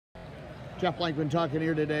Jeff Blankman talking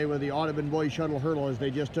here today with the Audubon boys shuttle hurdle as they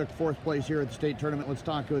just took 4th place here at the state tournament. Let's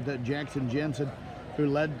talk with Jensen, who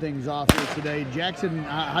led things off here today. Jackson,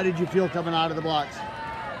 how did you feel coming out of the blocks?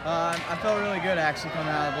 I felt really good actually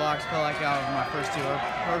coming out of the blocks. Felt like out of my first 2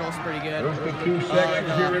 hurdles pretty good. There's the 2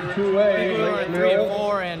 sections here in 2A. We were in 3 and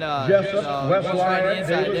 4, and Jessup, West Lyon,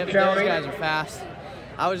 Davis County. Those guys are fast.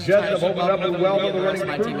 I was just Jessup trying to keep opened up up with the them well and with give the the rest of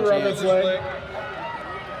running my team a Kruger on chance. this way.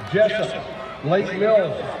 Jessup, Lake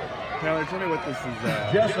Mills. Tyler, tell me what this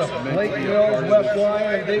is. Jessup, meant Lake to be a Mills, part of West this.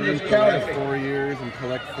 Lyon, and Davis For the last County. 4 years and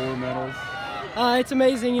collect 4 medals. It's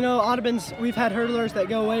amazing, you know, Audubon's, we've had hurdlers that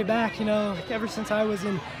go way back, you know, like ever since I was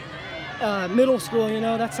in middle school, you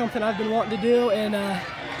know, that's something I've been wanting to do, and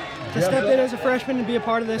to step in as a freshman and be a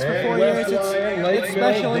part of this for 4 years, it's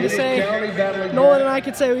special. And to say, Nolan and I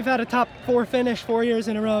could say we've had a top 4 finish 4 years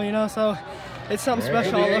in a row, you know, so it's something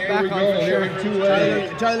special I'll look back on for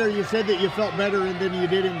sure. Tyler, you said that you felt better than you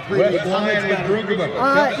did in previous. How much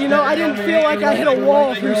better? You know, I didn't feel like I hit a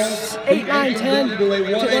wall through 8, 9, 10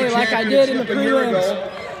 today like I did in the prelims.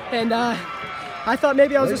 And I thought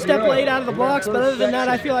maybe I was a step late out of the blocks, but other than that,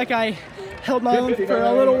 I feel like I held my own for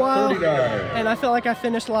a little while, and I felt like I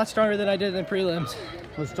finished a lot stronger than I did in the prelims.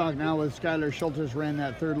 Let's talk now with Skyler. Schultes ran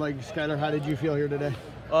that 3rd leg. Skyler, how did you feel here today?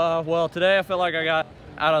 Well, today I felt like I got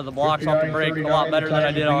out of the blocks off the break a lot better than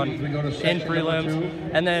I did in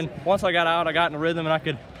prelims. And then once I got out, I got in a rhythm, and I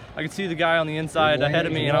could see the guy on the inside ahead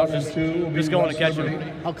of me, and I was just going to catch him.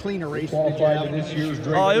 How clean a race did you have?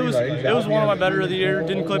 It was one of my better of the year.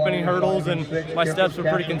 Didn't clip any hurdles, and my steps were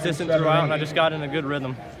pretty consistent throughout, and I just got in a good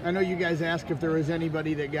rhythm. I know you guys asked if there was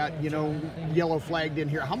anybody that got, you know, yellow flagged in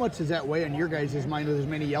here. How much does that weigh on your guys' mind with as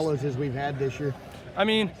many yellows as we've had this year? I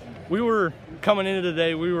mean, we were coming into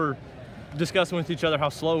today, we were discussing with each other how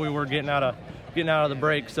slow we were getting out of the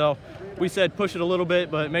break. So we said push it a little bit,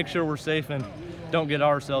 but make sure we're safe and don't get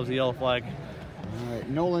ourselves a yellow flag. All right,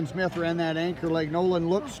 Nolan Smith ran that anchor leg. Nolan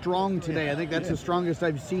looked strong today. I think that's the strongest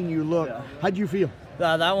I've seen you look. How'd you feel?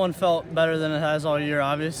 That one felt better than it has all year,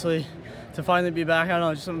 obviously. To finally be back, I don't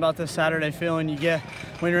know, just something about this Saturday feeling you get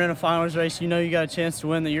when you're in a finals race. You know you got a chance to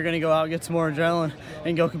win, that you're going to go out, get some more adrenaline,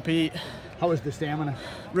 and go compete. How was the stamina?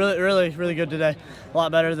 Really good today. A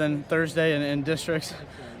lot better than Thursday in districts.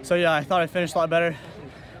 So yeah, I thought I finished a lot better.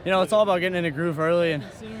 You know, it's all about getting in a groove early, and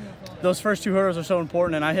those first 2 hurdles are so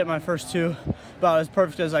important, and I hit my first 2 about as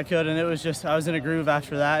perfect as I could, and it was just, I was in a groove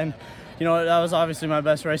after that, and you know, that was obviously my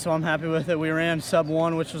best race, so I'm happy with it. We ran sub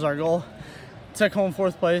 1, which was our goal. Took home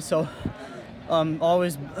 4th place, so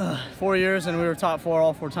always 4 years, and we were top 4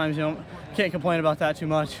 all 4 times. You know, can't complain about that too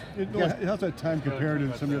much. How's that time compared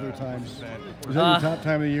to some of the other times? Is that your top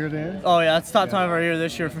time of the year then? Oh yeah, it's top time of our year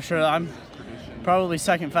this year for sure. I'm probably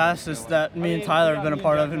 2nd fastest that me and Tyler have been a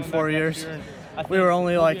part of in 4 years. We were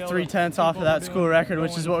only like 3/10 off of that school record,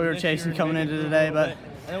 which is what we were chasing coming into today. But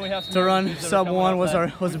to run sub 1 was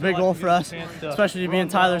a big goal for us, especially being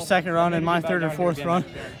Tyler's 2nd run and my 3rd or 4th run.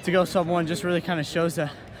 To go sub 1 just really kind of shows that,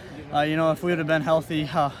 you know, if we would have been healthy,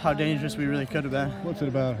 how dangerous we really could have been. What's it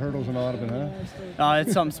about hurdles in Audubon, huh?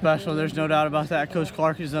 It's something special. There's no doubt about that. Coach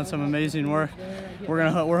Clark has done some amazing work.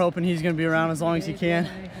 We're hoping he's going to be around as long as he can.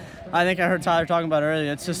 I think I heard Tyler talking about it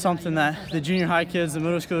earlier. It's just something that the junior high kids, the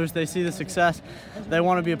middle schoolers, they see the success. They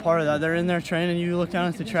want to be a part of that. They're in there training. You look down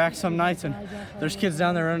at the track some nights, and there's kids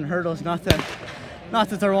down there running hurdles. Not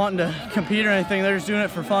that they're wanting to compete or anything. They're just doing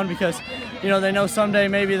it for fun because, you know, they know someday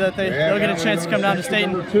maybe that they'll get a chance to come down to state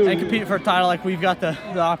and compete for a title like we've got the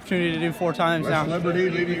opportunity to do 4 times now. Liberty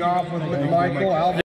leading off with Michael.